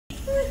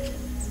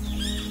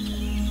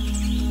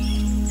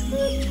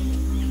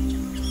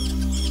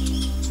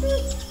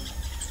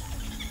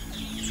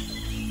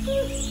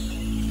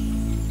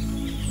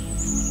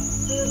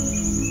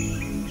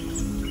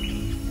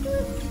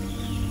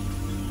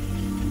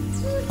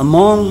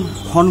Among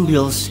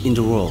hornbills in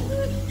the world,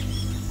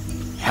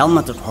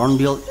 helmeted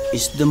hornbill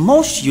is the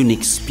most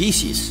unique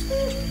species,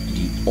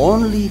 the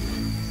only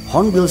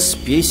hornbill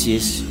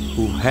species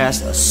who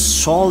has a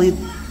solid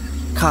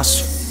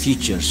casco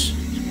features.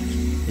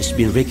 It's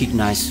been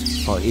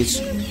recognized for its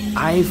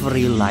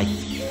ivory-like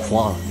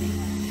quality.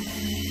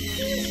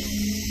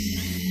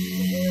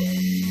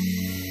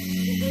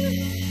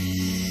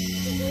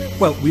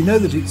 Well, we know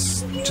that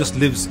it just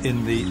lives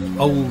in the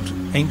old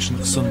ancient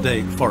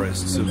Sundaic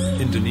forests of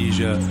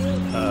Indonesia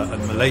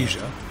and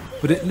Malaysia,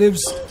 but it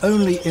lives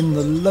only in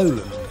the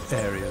lowland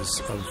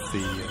areas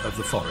of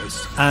the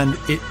forest, and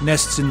it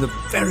nests in the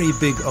very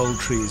big old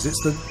trees.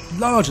 It's the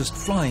largest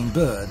flying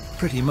bird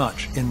pretty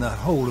much in the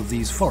whole of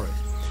these forests.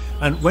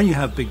 And when you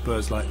have big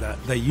birds like that,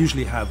 they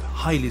usually have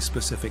highly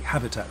specific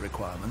habitat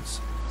requirements.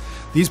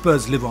 These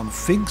birds live on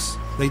figs.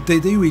 They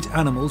do eat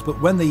animals,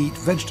 but when they eat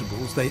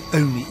vegetables, they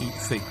only eat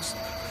figs.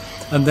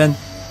 And then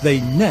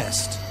they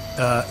nest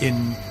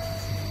in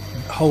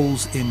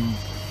holes in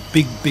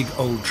big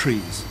old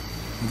trees.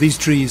 These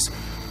trees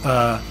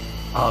are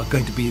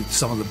going to be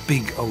some of the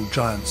big old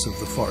giants of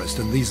the forest,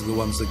 and these are the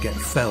ones that get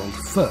felled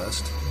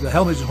first. The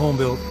helmeted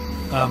hornbill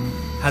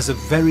has a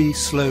very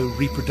slow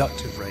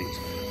reproductive rate,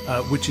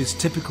 which is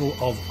typical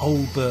of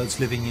old birds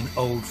living in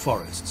old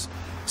forests.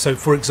 So,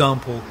 for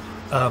example,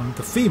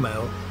 the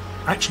female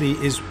actually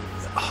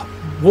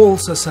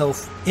walls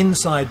herself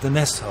inside the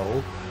nest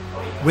hole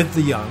with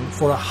the young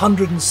for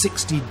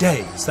 160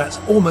 days. That's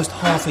almost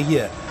half a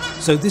year.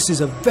 So this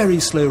is a very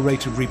slow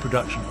rate of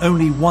reproduction,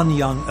 only one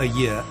young a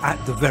year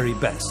at the very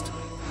best.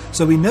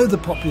 So we know the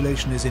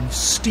population is in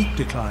steep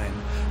decline,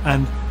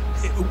 and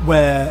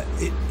where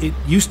it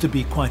used to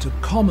be quite a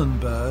common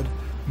bird,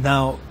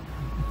 now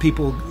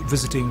people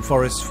visiting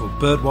forests for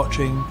bird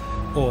watching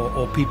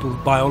or people,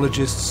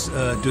 biologists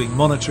doing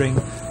monitoring,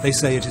 they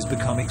say it has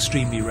become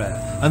extremely rare.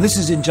 And this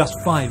is in just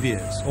 5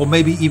 years, or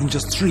maybe even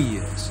just 3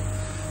 years,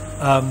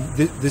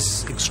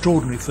 this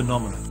extraordinary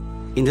phenomenon.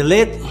 In the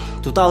late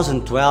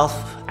 2012,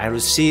 I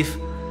received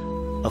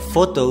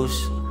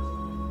photos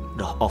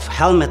of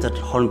helmeted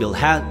hornbill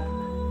head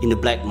in the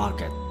black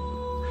market.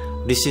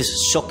 This is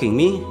shocking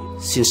me.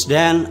 Since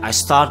then, I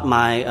start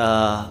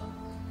my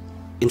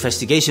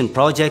investigation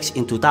projects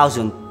in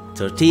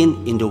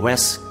 2013 in the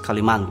West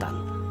Kalimantan.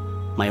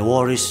 My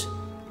worries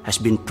has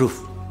been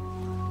proved.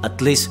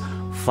 At least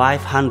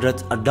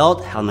 500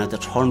 adult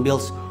helmeted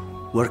hornbills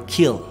were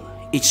killed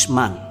each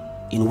month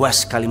in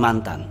West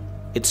Kalimantan.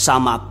 It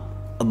sums up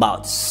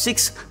about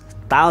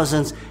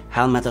 6,000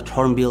 helmeted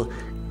hornbill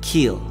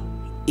killed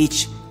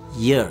each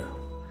year.